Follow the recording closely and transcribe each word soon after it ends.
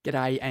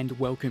G'day and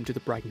welcome to the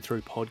Breaking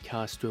Through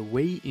podcast, where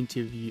we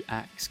interview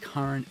acts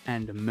current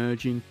and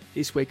emerging.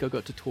 This week I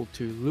got to talk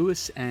to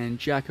Lewis and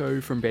Jacko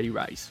from Beddy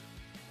Rays.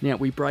 Now,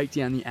 we break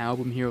down the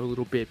album here a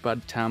little bit, but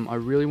I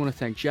really want to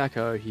thank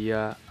Jacko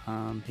here.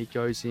 He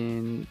goes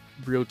in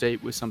real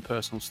deep with some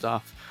personal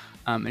stuff,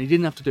 and he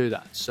didn't have to do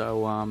that.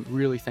 So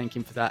really thank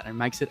him for that, and it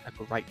makes it a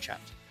great chat.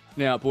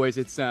 Now, boys,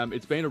 it's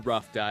been a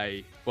rough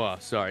day. A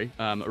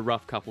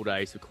rough couple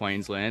days for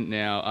Queensland.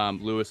 Now,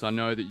 Lewis, I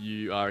know that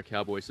you are a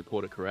Cowboy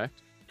supporter,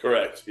 correct?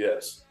 Correct,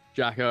 yes.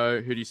 Jacko,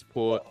 who do you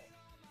support?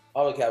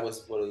 I'm a Cowboy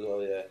supporter as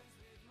well, yeah.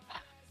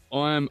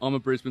 I'm a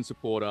Brisbane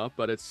supporter,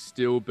 but it's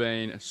still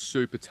been a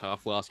super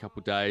tough last couple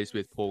of days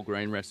with Paul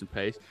Green, rest in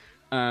peace.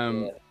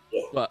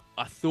 But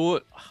I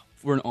thought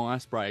for an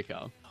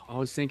icebreaker, I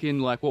was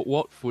thinking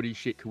what footy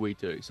shit could we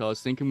do? So I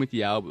was thinking with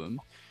the album,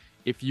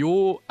 if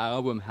your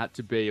album had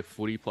to be a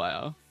footy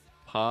player,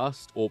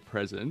 past or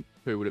present,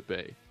 who would it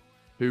be?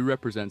 Who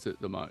represents it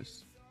the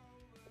most?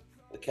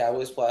 The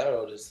Cowboys player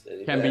or just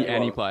any Can player? be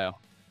any player.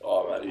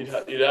 Oh man, you'd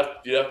have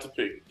to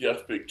pick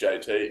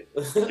JT.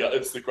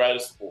 It's the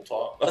greatest of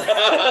all time.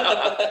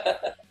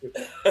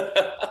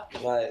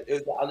 Mate,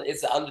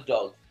 it's the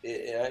underdog.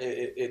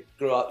 It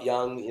grew up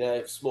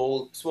young,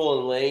 small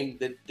and lean.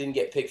 That didn't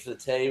get picked for the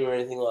team or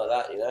anything like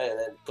that, and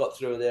then got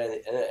through there and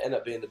it ended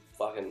up being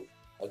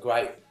a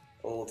great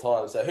all the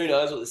time. So who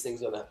knows what this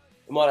thing's gonna.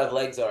 It might have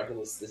legs, I reckon,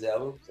 this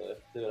album. So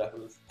see what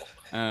happens.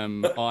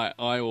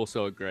 I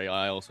also agree.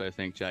 I also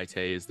think JT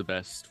is the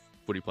best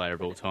footy player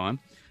of all time.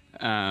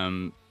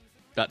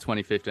 That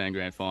 2015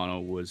 grand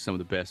final was some of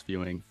the best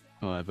viewing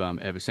I've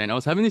ever seen. I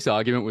was having this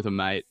argument with a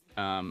mate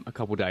a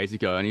couple of days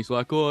ago, and he's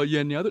like, "Oh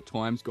yeah, now that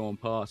time's gone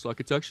past,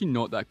 it's actually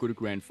not that good a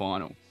grand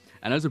final."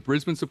 And as a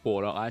Brisbane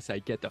supporter, I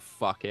say, get the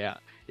fuck out.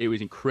 It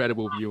was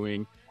incredible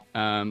viewing.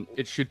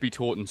 It should be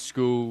taught in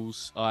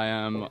schools.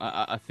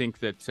 I think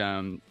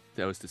that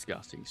that was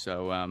disgusting.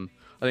 So I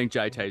think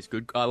JT is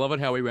good. I love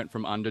it how he went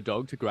from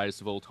underdog to greatest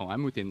of all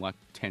time within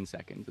 10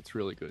 seconds. It's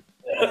really good.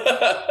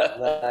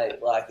 Mate,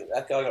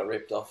 that guy got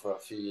ripped off for a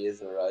few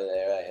years in a row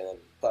there,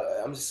 but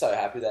I'm just so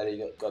happy that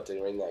he got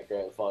to ring that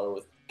grand final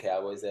with the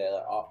Cowboys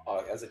there.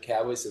 As a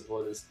Cowboys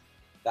supporters,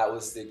 that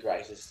was the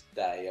greatest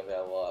day of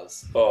our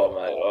lives. Oh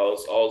mate,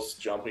 I was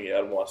jumping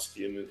out of my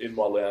skin in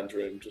my lounge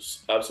room,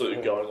 just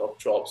absolutely going off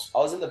chops. I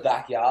was in the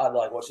backyard,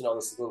 watching on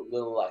this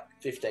little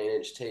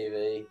 15-inch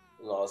TV,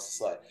 and I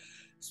was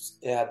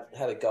just had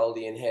a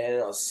Goldie in hand,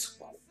 and I was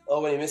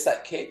when he missed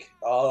that kick,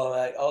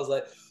 mate,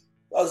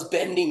 I was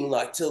bending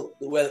till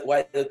the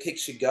way the kick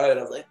should go, and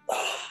I was like,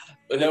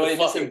 When he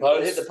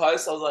hit the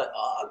post, I was like,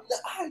 oh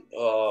no.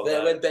 Oh,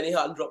 then when Benny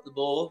Hutton dropped the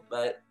ball,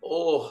 mate,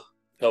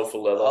 hell for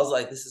leather. I was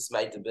like, this is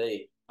made to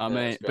be.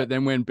 But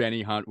then when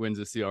Benny Hunt wins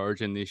us the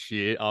Origin this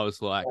year, I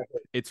was like,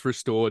 it's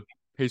restored.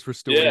 He's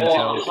restored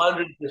himself.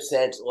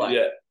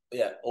 100%.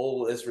 Yeah,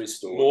 all is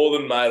restored. More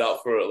than made up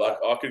for it.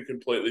 I could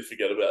completely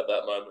forget about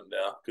that moment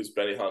now because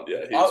Benny Hunt. Yeah,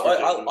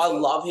 I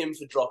love him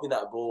for dropping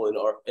that ball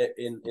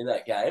in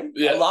that game.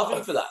 Yeah. I love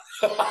him for that,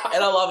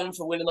 and I love him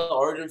for winning the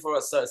Origin for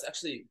us. So it's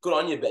actually good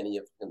on you, Benny,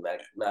 you fucking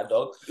mad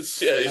dog.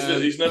 He's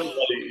never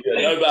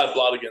no bad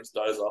blood against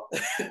Dozer.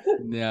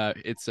 Yeah,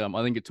 it's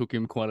I think it took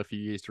him quite a few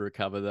years to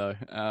recover though.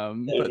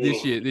 But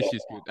this year's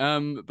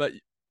good. But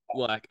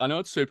I know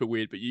it's super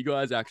weird, but you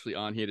guys actually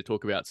aren't here to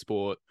talk about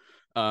sport.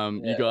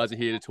 You guys are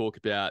here to talk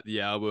about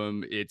the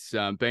album. It's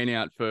been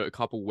out for a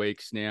couple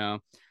weeks now.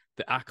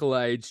 The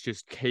accolades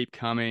just keep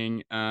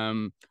coming.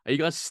 Are you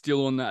guys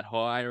still on that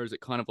high, or is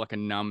it kind of like a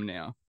numb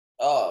now?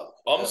 Oh,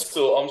 I'm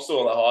still on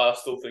that high. I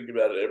still think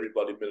about it every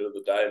bloody minute of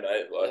the day,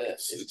 mate.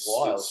 It's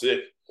wild. It's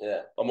sick.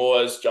 Yeah, I'm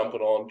always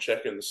jumping on,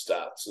 checking the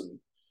stats, and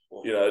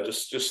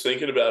just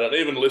thinking about it,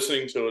 and even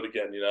listening to it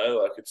again.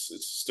 It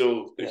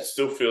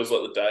still feels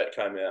like the day it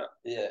came out.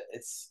 Yeah,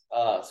 it's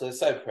so we're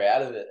so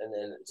proud of it, and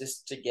then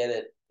just to get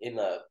it in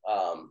the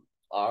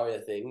ARIA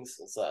things,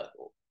 it's a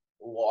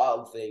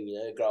wild thing,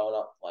 growing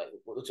up,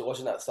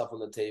 watching that stuff on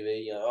the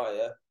TV.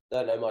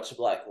 Don't know much of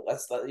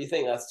you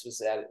think that's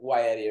just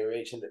way out of your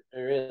reach, and it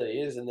really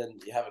is. And then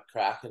you have a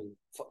crack, and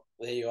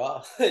there you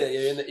are.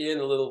 you're in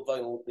the little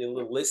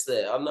list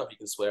there. I don't know if you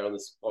can swear on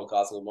this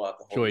podcast. We might have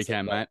to sure you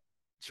can, mate.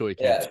 Sure you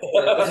can. Yeah.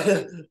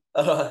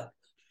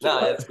 No,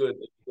 it's good.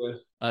 It's good.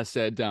 I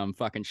said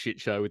fucking shit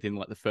show within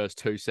the first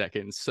 2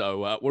 seconds,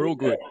 so we're all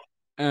good.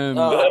 All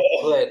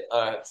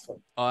right.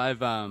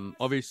 I've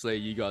obviously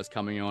you guys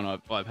coming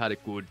on. I've had a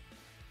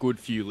good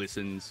few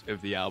listens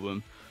of the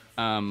album.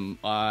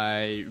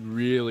 I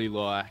really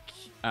like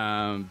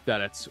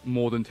that it's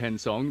more than 10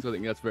 songs. I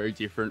think that's very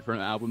different for an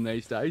album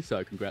these days.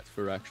 So congrats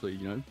for actually,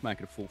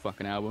 making a full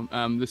fucking album.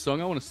 The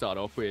song I want to start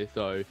off with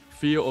though,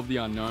 Fear of the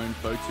Unknown,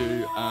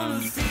 Photo.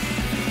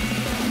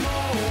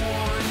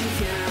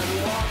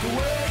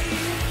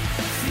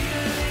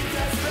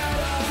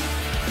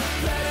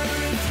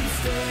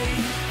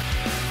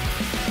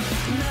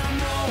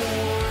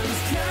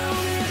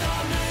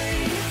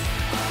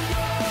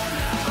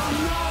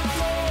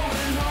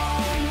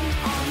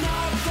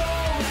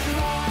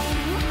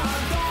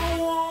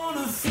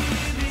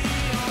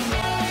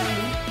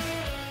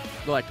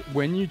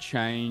 when you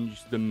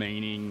change the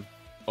meaning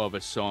of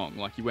a song,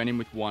 like you went in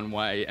with one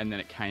way and then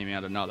it came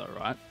out another,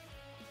 right?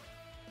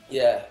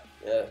 Yeah,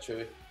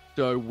 true.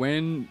 So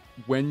when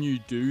you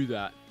do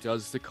that,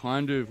 does the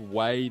kind of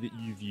way that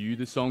you view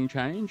the song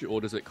change,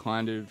 or does it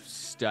kind of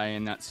stay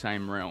in that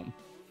same realm?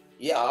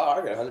 Yeah,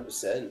 I reckon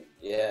 100%.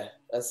 Yeah,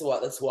 that's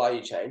why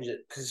you change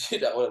it, because you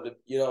don't want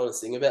to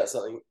sing about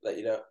something that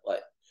you don't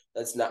like.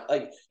 That's not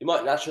like, you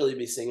might naturally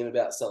be singing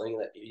about something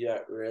that you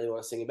don't really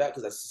want to sing about,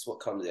 because that's just what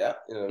comes out.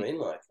 You know what I mean?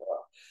 Like,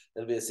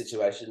 there'll be a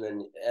situation,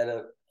 and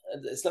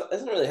it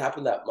doesn't really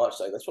happen that much.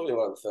 Like, that's probably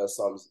one of the first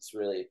times it's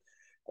really,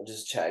 I've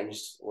just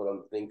changed what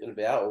I'm thinking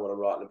about or what I'm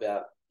writing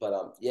about.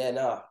 But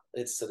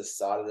it's sort of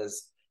started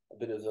as a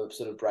bit of a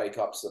sort of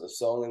breakup sort of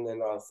song, and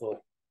then I thought,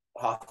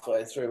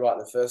 halfway through writing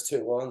the first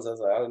two lines, I was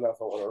like, I don't know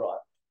if I want to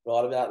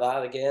write about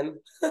that again.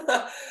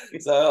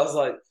 So I was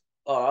like,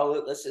 all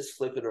right, let's just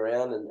flip it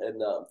around and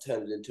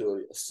turn it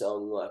into a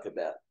song, like,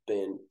 about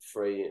being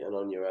free and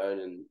on your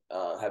own, and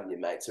having your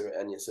mates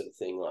around you, sort of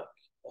thing, like,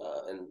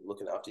 and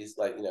looking after you,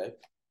 like,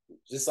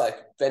 just like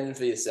bending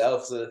for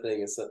yourself, sort of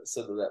thing. It's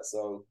sort of that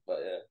song. But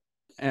yeah.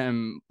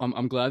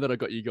 I'm glad that I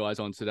got you guys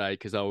on today,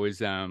 because I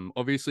was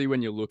obviously,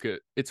 when you look at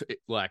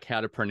like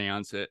how to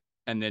pronounce it,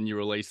 and then you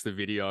release the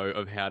video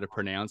of how to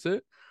pronounce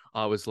it,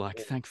 I was like,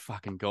 thank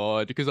fucking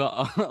God, because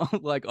I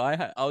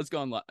was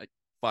going like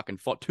fucking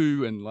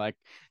Fotu and like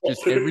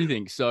just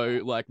everything.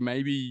 So like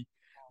maybe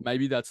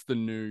that's the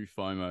new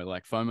FOMO.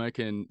 Like FOMO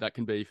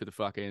can be for the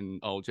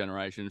fucking old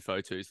generation.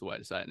 Fotu is the way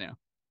to say it now.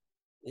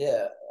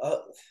 Yeah,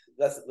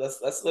 that's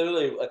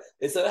literally, like,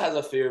 it sort of has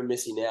a fear of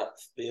missing out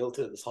feel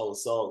to this whole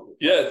song.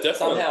 Yeah, definitely.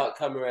 Somehow it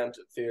come around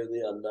to fear of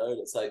the unknown.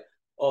 It's like,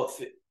 I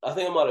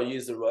think I might have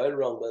used the word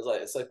wrong,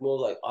 but it's like more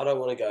like, I don't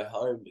want to go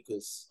home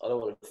because I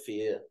don't want to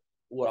fear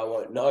what I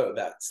won't know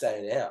about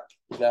staying out,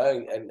 and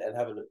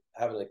having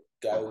a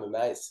go with my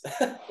mates.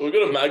 We've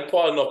got a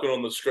magpie knocking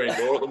on the screen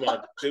door at the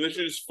moment. He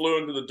literally just flew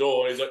into the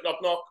door, and he's like, knock,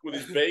 knock, with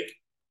his beak.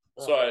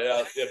 Sorry,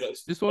 but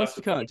just wants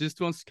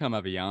to come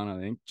have a yarn. I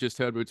think. Just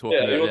heard we were talking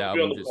about the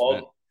album. Just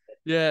meant,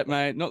 yeah,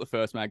 mate, not the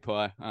first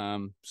magpie.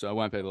 So it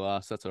won't be the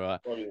last. That's all right.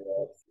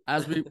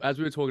 As we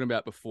were talking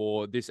about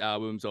before, this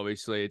album's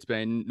obviously, it's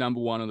been number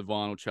 1 on the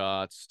vinyl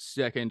charts,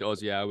 2nd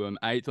Aussie album,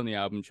 8th on the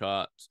album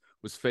charts,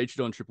 was featured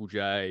on Triple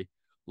J.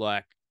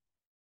 Like,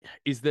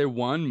 is there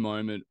one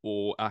moment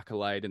or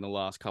accolade in the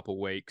last couple of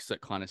weeks that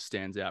kind of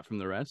stands out from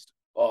the rest?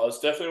 Oh, it's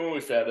definitely when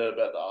we found out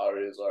about the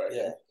ARIAs, I reckon.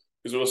 Yeah.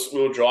 Because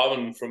we were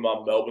driving from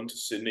Melbourne to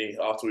Sydney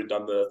after we'd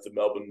done the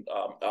Melbourne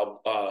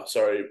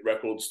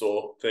record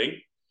store thing,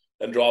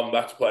 and driving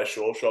back to play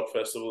Shore Shock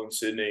Festival in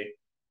Sydney.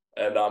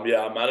 And our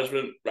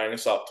management rang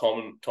us up.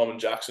 Tom and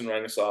Jackson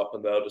rang us up,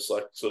 and they were just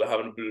like sort of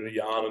having a bit of a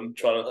yarn and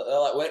trying to.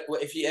 Like,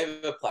 if you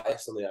ever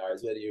place on the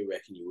ARIAs, where do you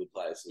reckon you would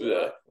place?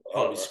 Like,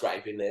 probably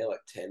scraping there,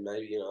 like 10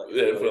 maybe.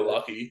 If we're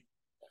lucky.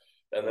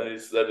 And then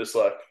they're just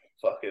like,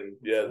 fucking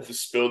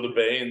just spilled the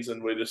beans,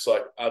 and we just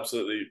like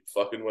absolutely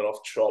fucking went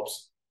off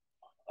chops.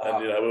 And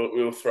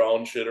we were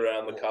throwing shit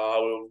around the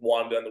car. We were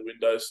winding down the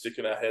windows,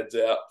 sticking our heads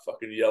out,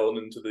 fucking yelling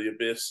into the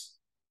abyss.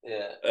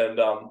 Yeah. And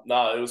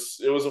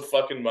it was a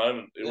fucking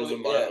moment. It was a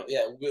moment.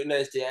 Yeah,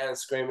 windows down,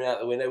 screaming out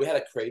the window. We had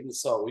a Creedence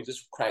song. We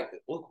just cranked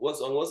it. What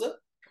song was it?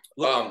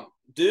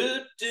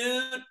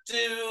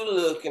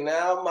 Looking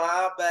out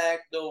my back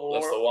door.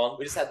 That's the one.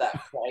 We just had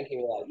that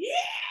cranking, like, yeah.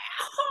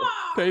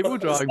 People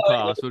driving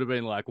past would have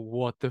been like,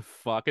 what the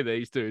fuck are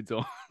these dudes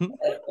on? We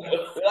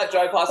like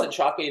drove past a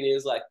truckie, and he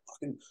was like,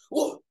 fucking,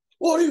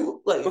 what are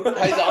you, like,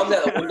 his arms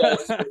out the window.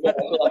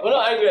 Like, we're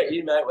not angry at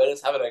you, mate. We're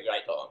just having a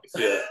great time.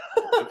 Yeah.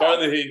 If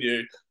only he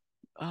knew.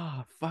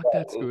 Oh, fuck,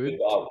 that's good.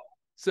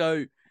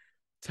 So,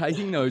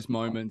 taking those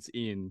moments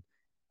in,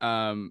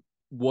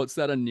 what's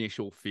that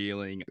initial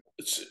feeling?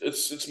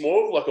 It's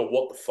more of like a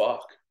what the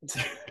fuck.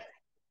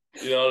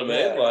 You know what I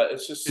mean? Yeah. Like,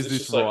 it's just. Is it's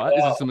this just right? Like,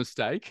 Is this a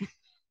mistake?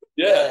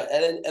 Yeah.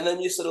 And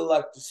then you sort of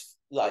like just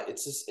like it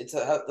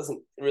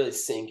doesn't really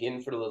sink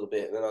in for a little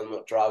bit. And then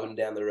I'm driving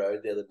down the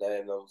road the other day,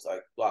 and I was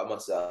like by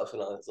myself,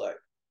 and I was like,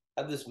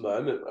 had this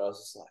moment where I was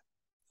just like,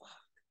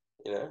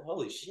 fuck,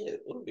 holy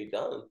shit, what have we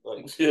done?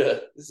 Like, yeah,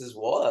 this is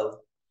wild.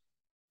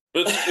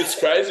 But it's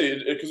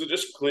crazy because it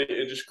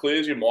just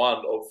clears your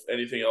mind of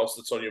anything else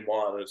that's on your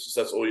mind, and it's just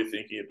that's all you're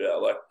thinking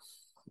about. Like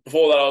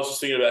before that, I was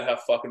just thinking about how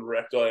fucking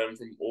wrecked I am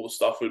from all the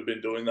stuff we've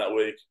been doing that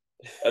week.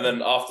 And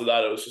then after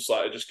that, it was just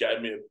like, it just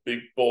gave me a big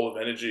ball of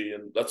energy,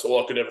 and that's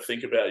all I could ever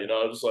think about,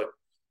 I was like,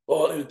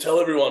 I need to tell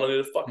everyone, I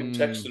need to fucking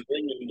text and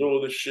ring and do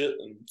all this shit.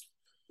 And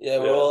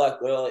we're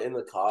all in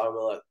the car, and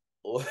we're like,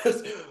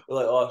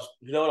 oh,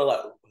 you don't want to like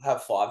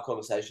have 5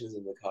 conversations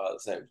in the car at the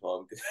same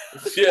time.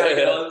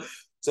 Yeah.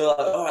 So like,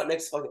 all right,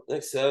 next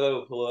servo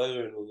we'll pull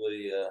over and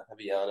we'll have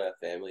a yarn at our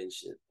family and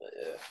shit. But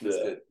it's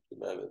good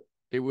moment.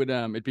 It would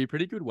it'd be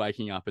pretty good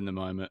waking up in the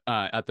moment.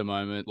 At the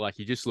moment, like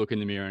you just look in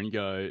the mirror and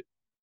go,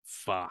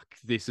 fuck,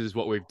 this is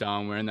what we've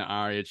done. We're in the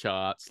ARIA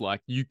charts.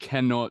 Like you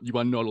are not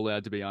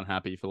allowed to be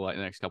unhappy for like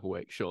the next couple of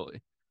weeks,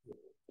 surely.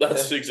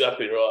 That's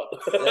exactly right.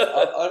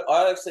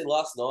 I actually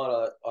last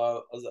night I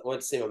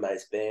went to see my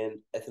mate's band,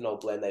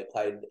 Ethanol Blend. They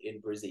played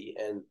in Brizzy,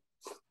 and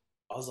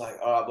I was like,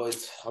 all right,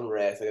 boys, I'm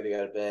wrecked. I got to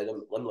go to bed.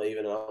 I'm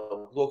leaving. And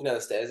I'm walking down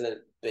the stairs, and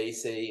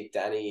BC,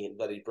 Danny, and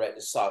bloody Brett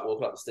just start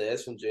walking up the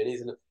stairs from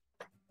Juniors, and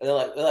they're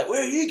like,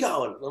 where are you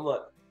going? And I'm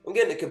like, I'm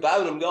getting a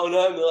kebab and I'm going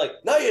home. They're like,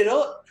 no, you're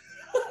not.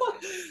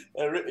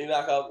 They ripped me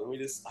back up, and we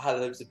just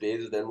had heaps of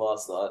beers with them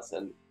last night.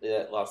 And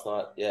and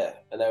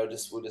we're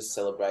just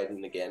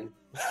celebrating again.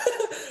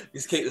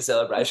 Just keep the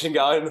celebration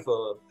going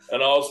for them.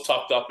 And I was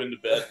tucked up into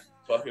bed,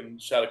 fucking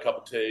just had a cup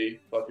of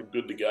tea, fucking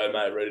good to go,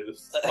 mate, ready to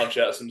punch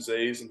out some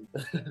Z's, and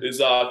is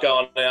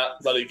going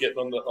out, bloody getting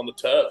on the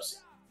terps.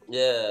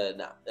 Yeah,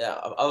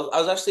 I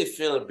was actually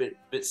feeling a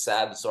bit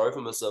sad and sorry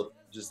for myself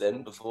just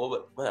then before,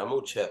 but man, I'm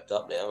all chirped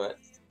up now, mate.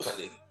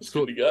 It's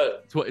good to go.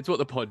 It's what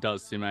the pod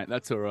does to you, mate.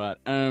 That's all right.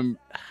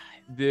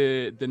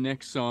 The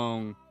next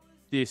song,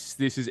 this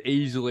is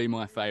easily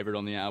my favorite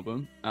on the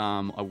album.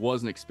 I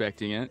wasn't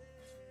expecting it.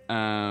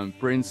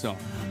 Bryn's song.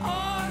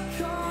 I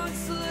can't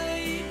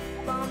sleep.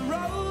 I'm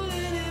rolling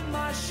in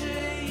my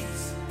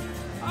sheets.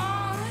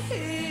 I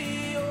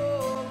hear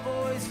your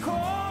voice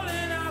calling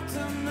out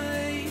to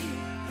me.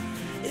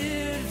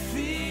 It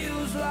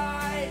feels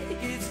like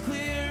it's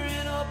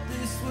clearing up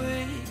this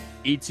week.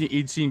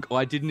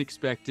 I didn't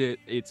expect it.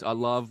 I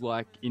love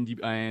like indie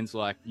bands,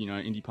 like, you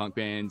know, indie punk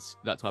bands,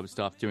 that type of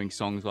stuff, doing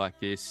songs like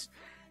this,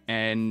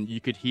 and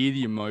you could hear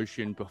the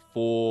emotion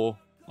before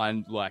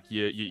and like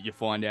you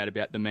find out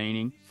about the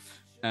meaning.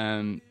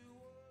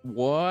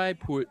 Why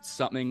put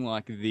something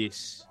like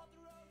this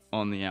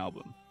on the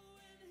album?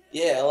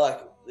 Yeah,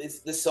 like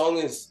this song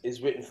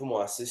is written for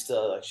my sister.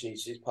 Like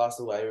she's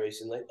passed away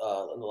recently,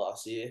 in the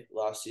last year,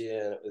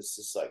 and it was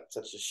just like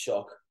such a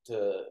shock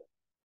to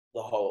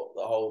the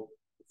whole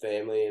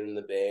family and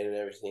the band and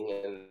everything.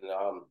 And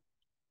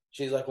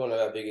she's like one of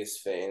our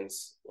biggest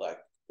fans. Like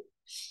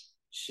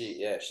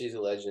she's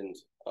a legend.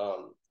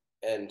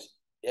 And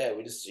yeah,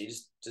 she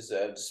just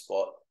deserved a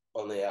spot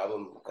on the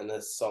album. And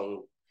the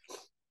song,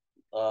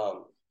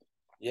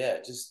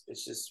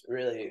 it's just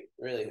really,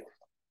 really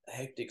a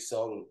hectic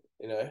song,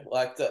 you know.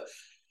 Like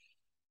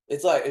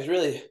it's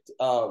really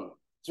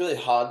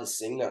hard to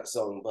sing that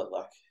song, but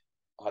like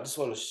I just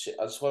want to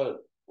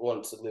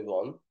live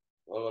on.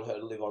 I want her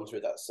to live on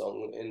through that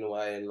song in a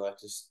way, and like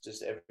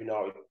just every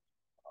night,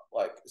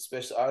 like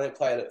especially I don't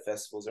play it at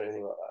festivals or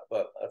anything like that,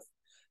 but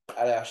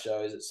at our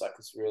shows, it's like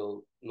this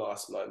real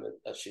nice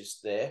moment that she's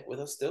there with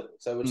us still.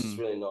 So which is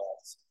really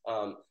nice.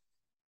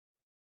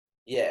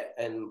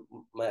 And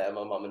my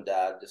mum and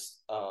dad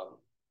just I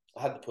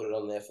had to put it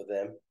on there for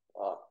them.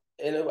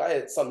 In a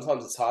way,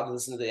 sometimes it's hard to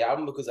listen to the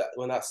album because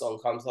when that song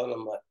comes on,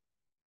 I'm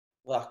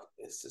like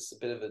it's just a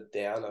bit of a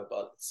downer,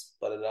 but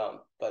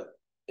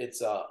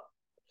it's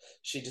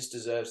she just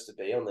deserves to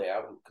be on the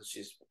album because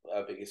she's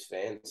our biggest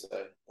fan.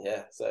 So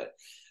yeah,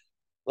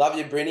 love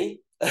you,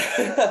 Brinny.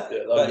 Love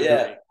you,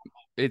 Brinny.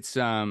 It's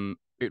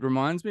it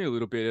reminds me a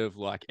little bit of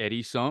like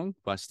Eddie's song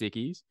by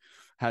Stickies,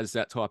 has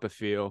that type of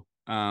feel.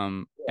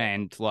 And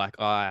like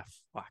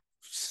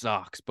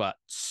sucks, but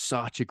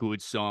such a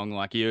good song.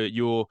 Like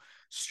you're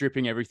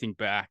stripping everything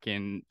back,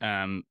 and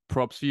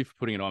props for you for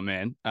putting it on,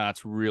 man.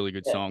 It's a really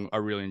good song. I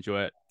really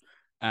enjoy it.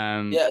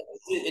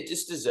 It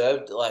just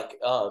deserved, like,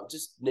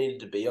 just needed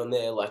to be on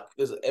there, like,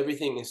 because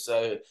everything is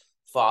so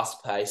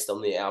fast paced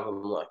on the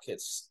album. Like,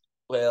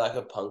 we're like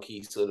a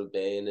punky sort of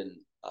band, and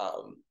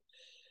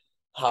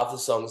half the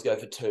songs go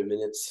for 2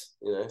 minutes,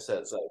 you know. So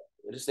it's like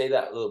we just need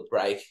that little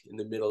break in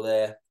the middle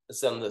there.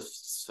 It's on the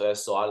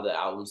first side of the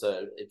album,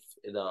 so it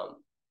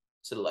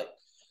sort of like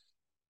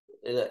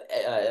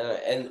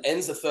and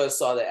ends the first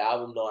side of the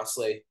album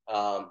nicely.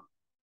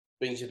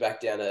 Brings you back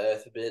down to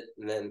earth a bit,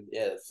 and then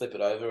flip it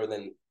over, and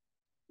then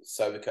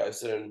sober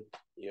coaster, and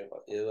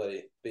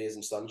like beers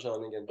and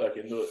sunshine again. Back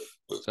into it.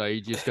 So you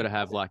just got to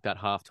have like that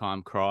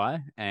halftime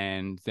cry,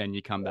 and then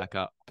you come back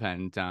up,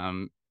 and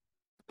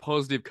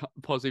positive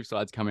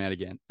sides come out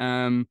again.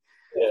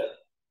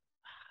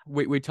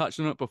 We touched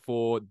on it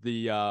before,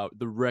 the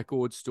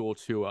record store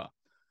tour.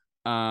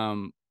 I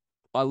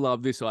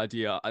love this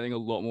idea. I think a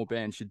lot more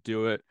bands should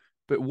do it.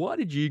 But why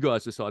did you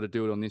guys decide to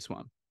do it on this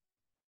one?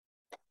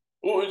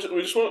 Well, we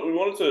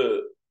wanted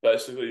to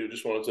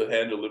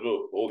hand deliver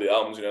all the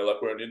albums, you know,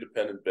 like we're an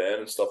independent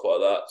band and stuff like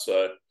that.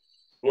 So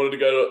we wanted to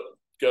go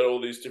to all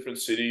these different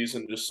cities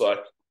and just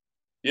like,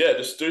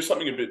 just do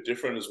something a bit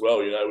different as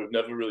well. You know, we've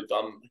never really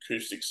done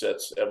acoustic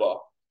sets ever,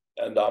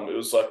 and it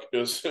was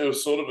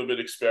sort of a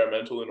bit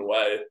experimental in a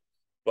way,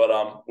 but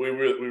we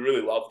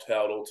really loved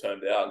how it all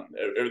turned out, and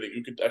everything.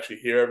 You could actually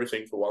hear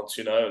everything for once,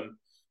 you know. And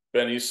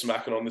Benny's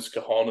smacking on this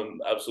cajon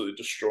and absolutely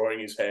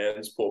destroying his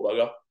hands, poor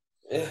bugger.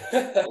 It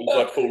was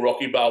like full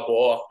Rocky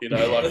Balboa, you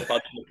know, like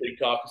punching the pig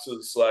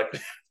carcasses, like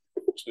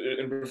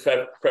in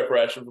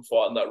preparation for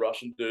fighting that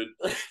Russian dude.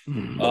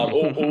 Anyway,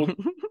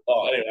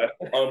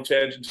 I'm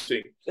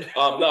tangenting.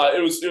 No,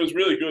 it was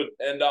really good,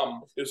 and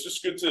it was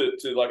just good to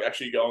like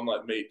actually go and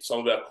like meet some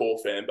of our core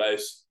fan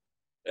base,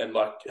 and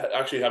like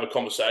actually have a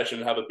conversation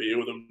and have a beer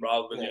with them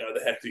rather than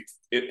the hectic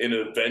in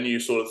a venue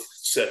sort of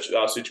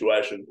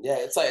situation. Yeah,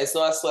 it's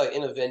nice like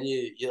in a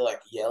venue you're like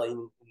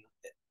yelling,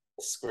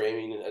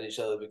 screaming at each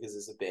other because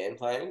there's a band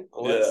playing.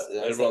 Almost.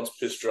 Yeah, everyone's like,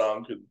 pissed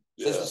drunk. And,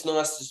 so it's just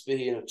nice to just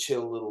be in a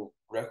chill little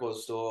record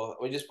store.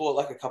 We just bought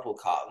like a couple of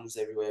cartons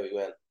everywhere we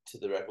went to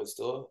the record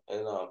store,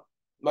 and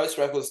most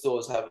record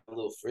stores have a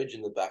little fridge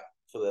in the back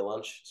for their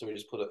lunch, so we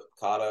just put a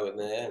carto in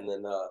there, and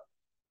then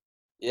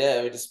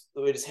we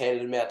just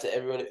handed them out to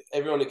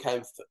everyone who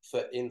came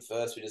in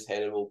first. We just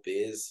handed them all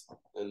beers,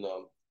 and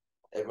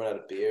everyone had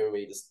a beer, and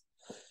we just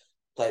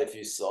played a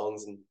few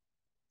songs and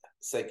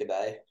said good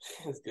day.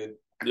 It's good.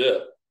 Yeah.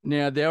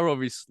 Now they're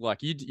obviously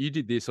like you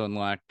did this on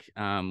like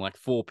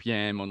 4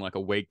 p.m. on like a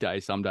weekday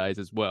some days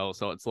as well.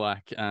 So it's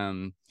like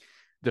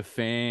the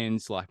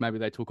fans, like maybe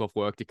they took off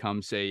work to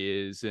come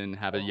see us and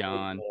have a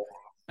yarn.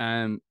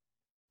 Yeah.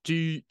 Do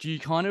you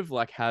kind of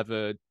like have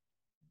a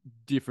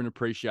different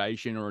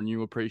appreciation or a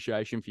new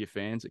appreciation for your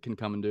fans that can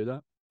come and do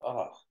that?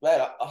 Oh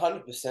man,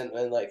 100%,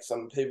 man. Like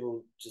some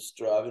people just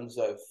driving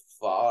so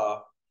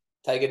far,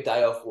 take a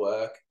day off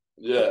work.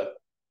 Yeah.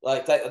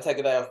 Like take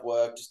a day off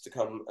work just to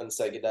come and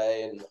say good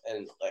day,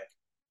 and like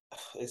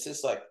it's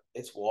just like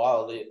it's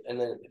wild, and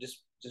then it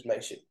just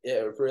makes you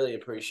really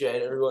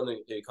appreciate everyone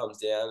who comes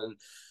down, and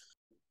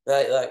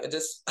like I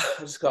just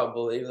can't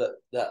believe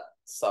that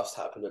stuff's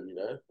happening, you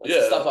know. Like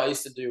stuff I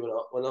used to do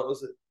when I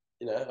was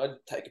I'd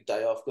take a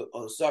day off.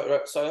 Oh,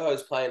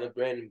 Soho's playing a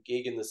random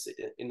gig in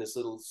this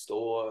little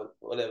store,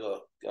 whatever.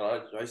 And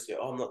I used to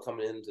go, I'm not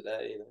coming in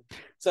today, you know.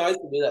 So I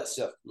used to do that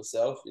stuff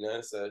myself, you know.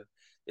 So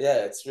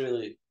yeah, it's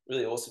really,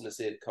 really awesome to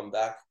see it come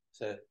back.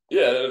 So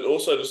yeah, and it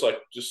also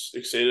just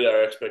exceeded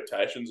our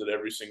expectations at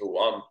every single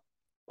one.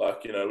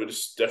 Like, you know, we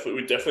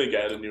definitely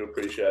gained a new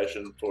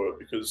appreciation for it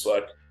because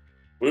like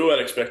we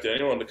weren't expecting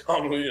anyone to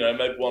come, you know,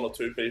 maybe one or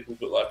two people,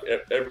 but like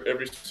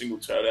every single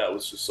turnout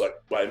was just like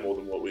way more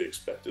than what we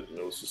expected, and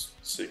it was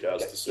just sick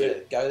as to see. Yeah,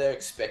 go there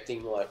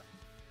expecting like,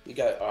 you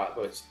go, all right,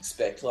 boys,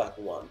 expect like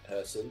one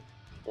person,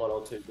 one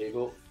or two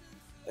people,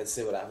 and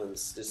see what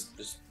happens. Just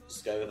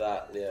go with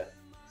that, yeah.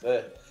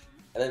 So,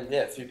 and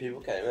then a few people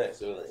came in,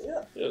 so like,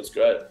 yeah, it's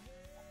great.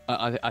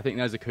 I think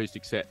those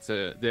acoustic sets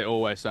they're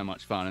always so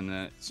much fun,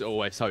 and it's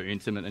always so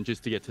intimate, and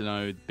just to get to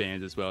know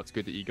bands as well. It's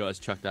good that you guys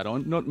chuck that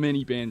on. Not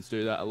many bands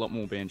do that. A lot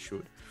more bands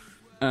should.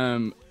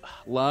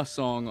 Last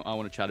song I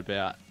want to chat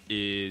about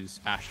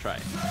is Ashtray.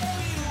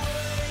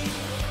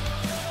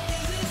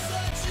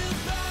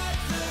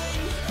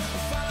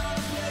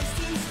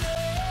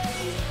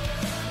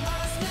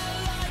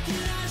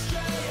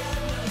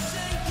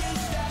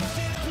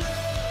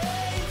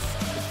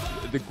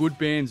 The good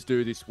bands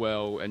do this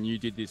well, and you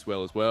did this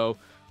well as well.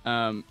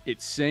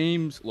 It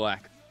seems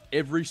like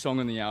every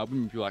song on the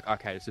album, you'd be like,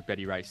 okay, it's a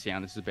Beddy Rays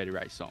sound, this is a Beddy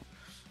Rays song.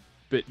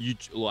 But you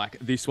like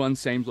this one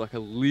seems like a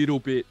little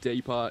bit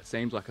deeper, it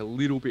seems like a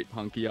little bit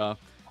punkier,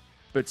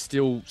 but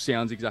still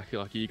sounds exactly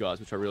like you guys,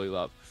 which I really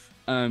love.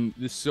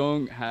 The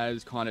song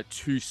has kind of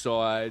two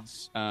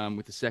sides,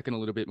 with the second a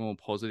little bit more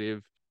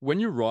positive. When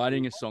you're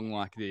writing a song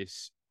like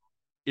this,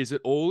 is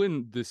it all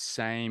in the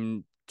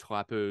same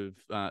type of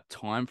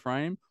time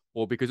frame?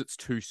 Or because it's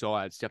two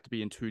sides, you have to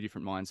be in two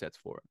different mindsets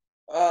for it?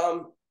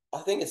 I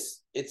think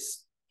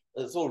it's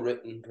all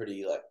written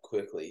pretty like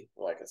quickly.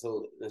 Like it's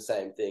all the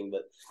same thing,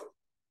 but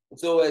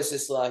it's always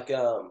just like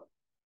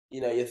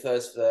your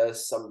first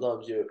verse.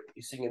 Sometimes you're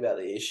singing about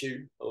the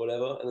issue or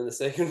whatever, and then the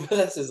second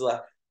verse is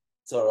like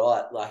it's all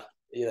right. Like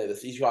you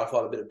try to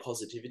find a bit of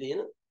positivity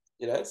in it.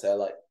 You know, so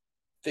like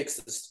fix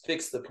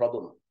the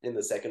problem in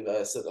the second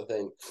verse sort of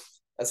thing.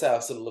 That's how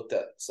I've sort of looked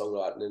at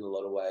songwriting in a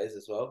lot of ways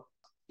as well.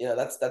 You know,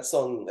 that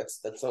song.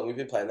 We've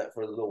been playing that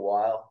for a little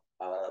while.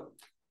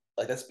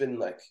 Like that's been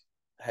like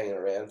hanging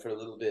around for a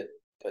little bit.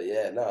 But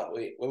yeah, no,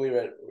 when we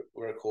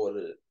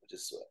recorded it,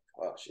 just like,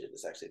 oh shit,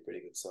 it's actually a pretty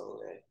good song.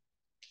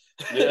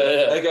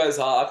 Yeah. That goes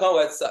hard. I can't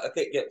wait to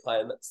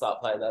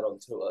start playing that on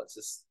tour.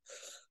 It's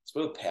a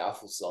real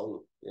powerful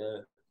song. Yeah,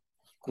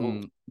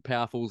 cool.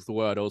 Powerful is the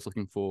word I was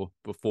looking for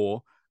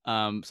before.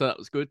 So that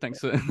was good. Thanks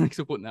for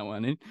putting that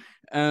one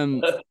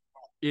in.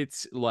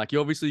 It's like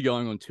you're obviously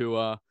going on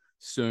tour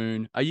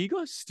soon. Are you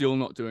guys still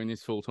not doing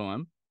this full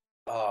time?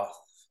 Oh,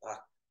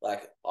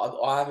 like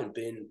I haven't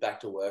been back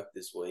to work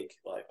this week.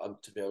 Like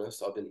to be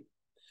honest, I've been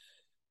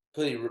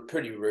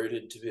pretty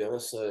rooted, to be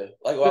honest. So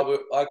we're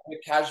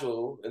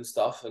casual and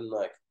stuff, and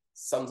like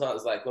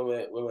sometimes like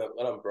when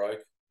I'm broke,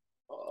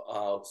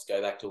 I'll just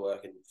go back to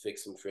work and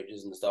fix some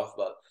fridges and stuff.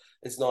 But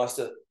it's nice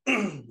to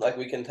like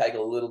we can take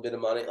a little bit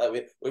of money.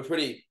 Like we're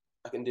pretty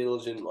fucking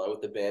diligent like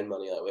with the band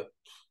money. Like we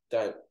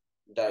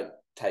don't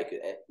take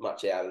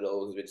much out at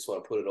all because we just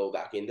want to put it all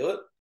back into it.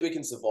 We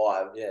can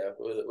survive,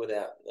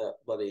 without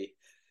bloody,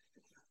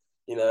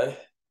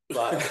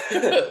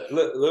 But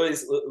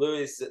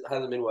Louis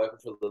hasn't been working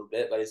for a little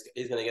bit, but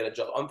he's going to get a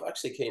job. I'm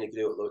actually keen to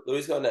do it. Louis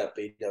is going to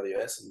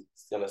BWS and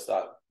he's going to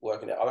start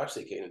working out. I'm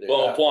actually keen to do that.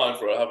 Well, I'm applying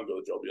for it. I haven't got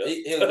a job yet.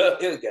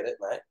 He'll get it,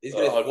 mate. He's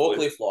got a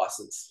forklift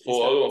license. I've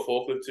got a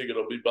forklift ticket.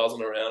 I'll be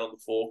buzzing around on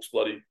the forks,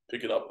 bloody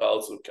picking up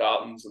pallets of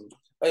cartons. And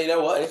oh, you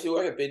know what? If you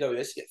work at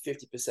BWS, you get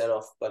 50%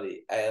 off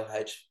bloody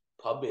ALH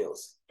pub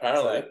meals.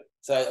 Apparently.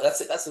 So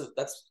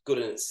that's good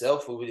in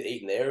itself. We'll be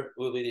eating there.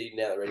 We'll be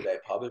eating out at the Ready Bay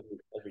pub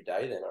every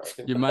day. Then I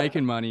reckon you're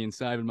making money and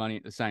saving money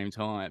at the same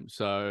time.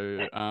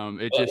 So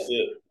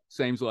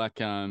seems like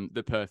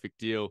the perfect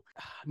deal.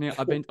 Now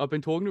I've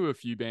been talking to a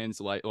few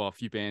bands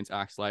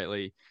acts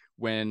lately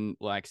when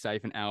like say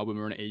if an album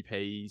or an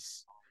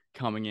EP's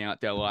coming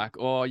out, they're like,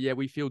 oh yeah,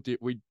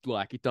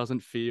 it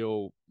doesn't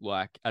feel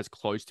like as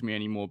close to me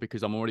anymore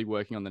because I'm already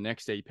working on the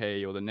next EP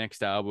or the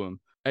next album.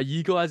 Are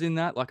you guys in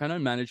that? Like, I know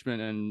management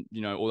and,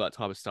 all that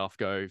type of stuff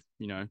go,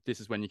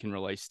 this is when you can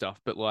release stuff.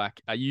 But, like,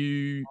 are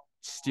you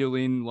still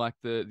in, like,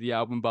 the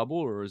album bubble?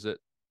 Or is it,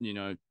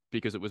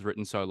 because it was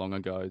written so long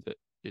ago that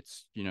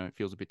it's, it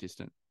feels a bit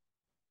distant?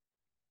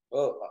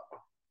 Well,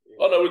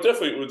 oh, no, we've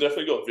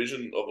definitely got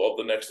vision of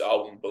the next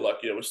album. But, like,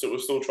 yeah, we're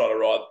still trying to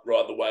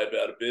ride the wave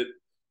out a bit.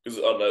 Because,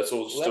 I don't know, it's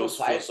all we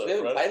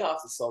haven't played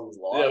half the songs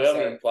live. Yeah, we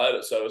haven't even played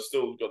it, so we've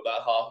still got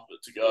that half of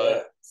it to go.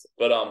 Yeah.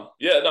 But,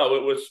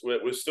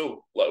 we're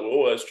still, like, we're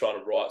always trying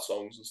to write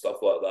songs and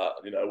stuff like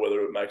that,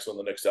 whether it makes it on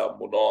the next album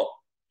or not.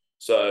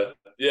 So,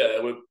 yeah,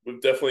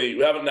 we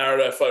haven't narrowed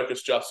our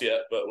focus just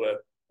yet, but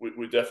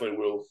we definitely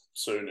will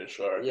soonish,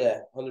 I reckon. Yeah,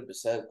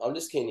 100%. I'm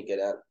just keen to get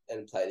out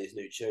and play these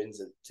new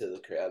tunes to the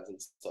crowds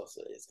and stuff,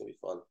 so it's going to be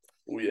fun.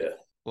 Oh, yeah.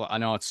 Well, I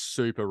know it's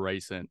super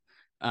recent.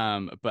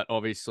 But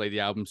obviously the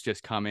album's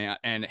just come out,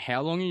 and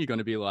how long are you going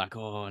to be like,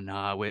 oh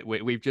no,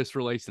 we've just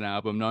released an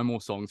album, no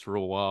more songs for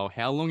a while?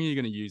 How long are you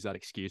going to use that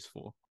excuse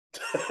for?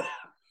 I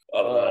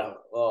don't know.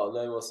 Oh,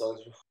 no more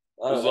songs.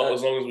 As long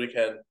as we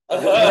can. I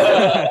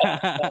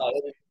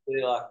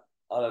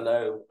don't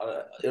know.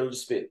 It'll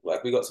just be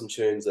like we got some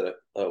tunes that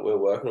we're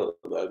working on at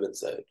the moment,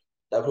 so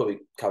they'll probably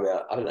come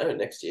out. I don't know,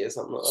 next year,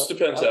 something like that. It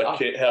depends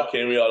how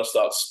keen we are to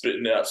start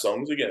spitting out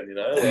songs again.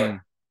 Like.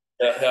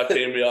 How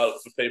keen we are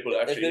for people to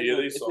actually hear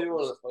these songs. If people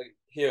want to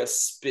hear us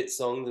spit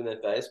songs in their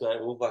face, mate,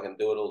 we'll fucking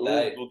do it all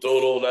day. We'll do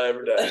it all day,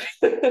 every day.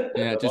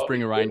 Yeah, just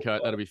bring a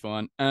raincoat. That'll be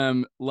fine.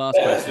 Last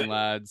question,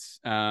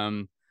 lads.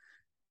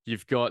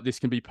 You've got, this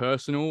can be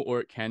personal or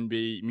it can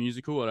be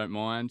musical. I don't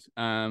mind.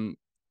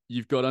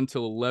 You've got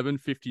until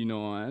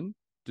 11:59,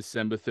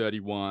 December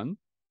 31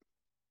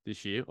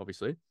 this year,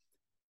 obviously.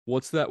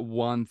 What's that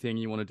one thing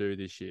you want to do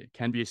this year?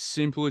 Can be as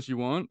simple as you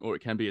want, or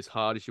it can be as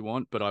hard as you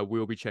want, but I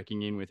will be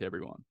checking in with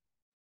everyone.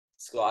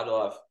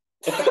 Skydive.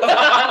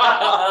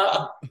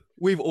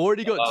 We've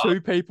already got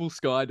 2 people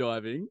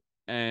skydiving,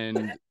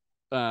 and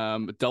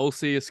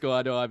Dulcie is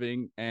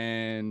skydiving,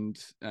 and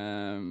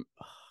I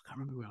can't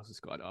remember who else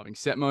is skydiving.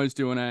 Setmo's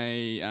doing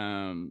a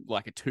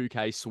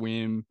 2K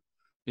swim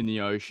in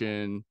the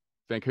ocean.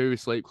 Vancouver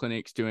Sleep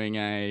Clinic's doing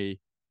a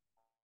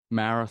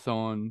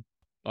marathon.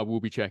 I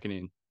will be checking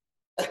in.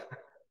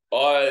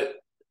 I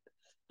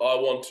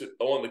want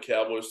the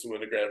Cowboys to win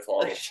the grand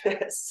final.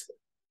 Yes.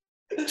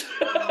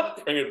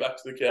 Bring it back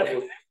to the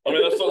Cowboys. I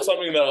mean, that's not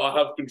something that I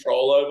have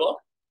control over,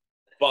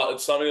 but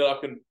it's something that I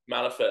can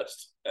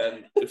manifest.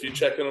 And if you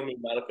check in on me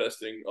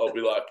manifesting, I'll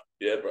be like,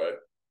 yeah, bro.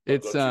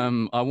 It's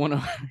I want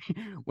to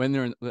when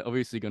they're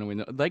obviously going to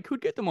win. They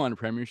could get the minor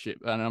premiership,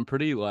 and I'm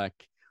pretty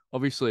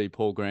obviously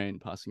Paul Green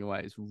passing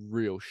away is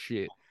real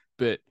shit.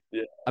 But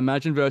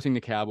imagine versing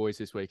the Cowboys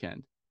this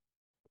weekend.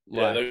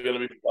 Yeah, they're going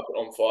to be fucking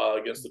on fire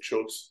against the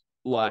Chooks.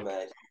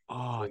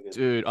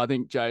 Dude, I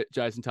think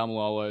Jason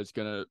Tamalolo is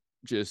going to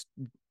just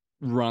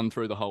run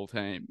through the whole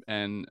team.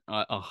 And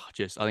I think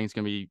it's going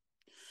to be,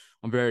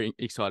 I'm very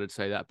excited to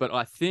say that. But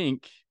I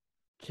think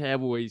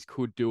Cowboys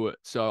could do it.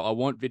 So I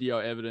want video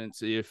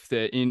evidence if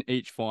they're in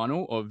each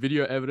final, or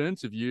video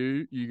evidence of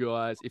you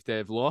guys, if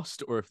they've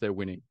lost or if they're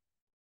winning.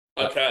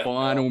 Okay.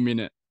 Final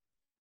minute.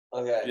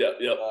 Okay. Yep.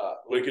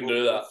 We can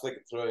do that. Flick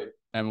it through.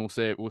 And we'll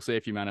see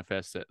if you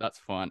manifest it. That's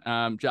fine.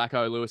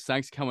 Jacko, Lewis,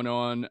 thanks for coming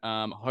on.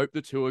 Hope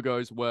the tour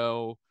goes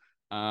well.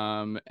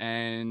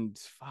 And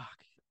fuck,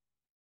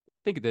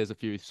 I think there's a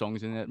few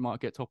songs in there that might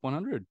get top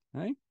 100.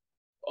 Hey.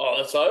 Oh,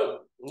 let's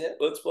hope. Yeah.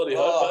 Let's bloody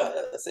hope.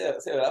 Let's see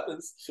what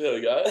happens. See how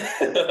we go.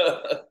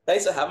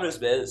 Thanks for having us,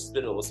 man. It's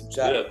been an awesome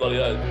chat. Yeah, bloody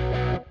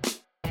hope.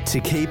 To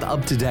keep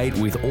up to date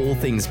with all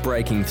things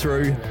breaking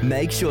through,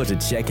 make sure to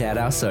check out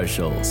our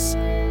socials.